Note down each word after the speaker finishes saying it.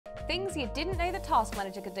Things you didn't know the Task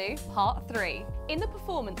Manager could do, Part 3. In the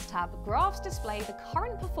Performance tab, graphs display the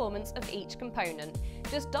current performance of each component.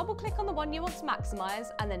 Just double-click on the one you want to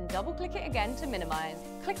maximise and then double-click it again to minimise.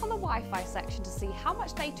 Click on the Wi-Fi section to see how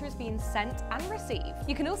much data is being sent and received.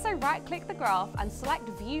 You can also right-click the graph and select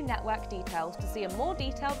View Network Details to see a more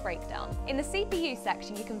detailed breakdown. In the CPU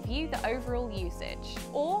section, you can view the overall usage.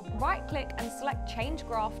 Or right-click and select Change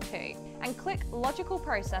Graph To, and click Logical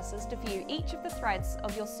Processors to view each of the threads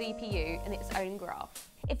of your CPU in its own graph.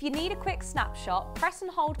 If you need a quick snapshot, press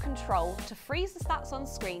and hold Control to freeze the stats on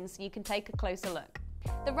screen so you can take a closer look.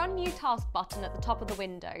 The Run New Task button at the top of the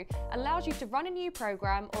window allows you to run a new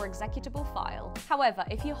program or executable file. However,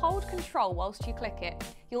 if you hold Control whilst you click it,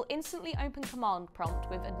 you'll instantly open Command Prompt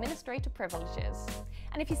with administrator privileges.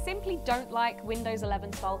 And if you simply don't like Windows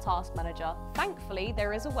 11 style Task Manager, thankfully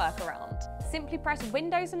there is a workaround. Simply press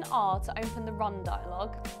Windows and R to open the Run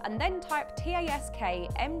dialog, and then type TASK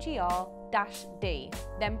MGR-D,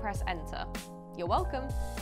 then press Enter. You're welcome.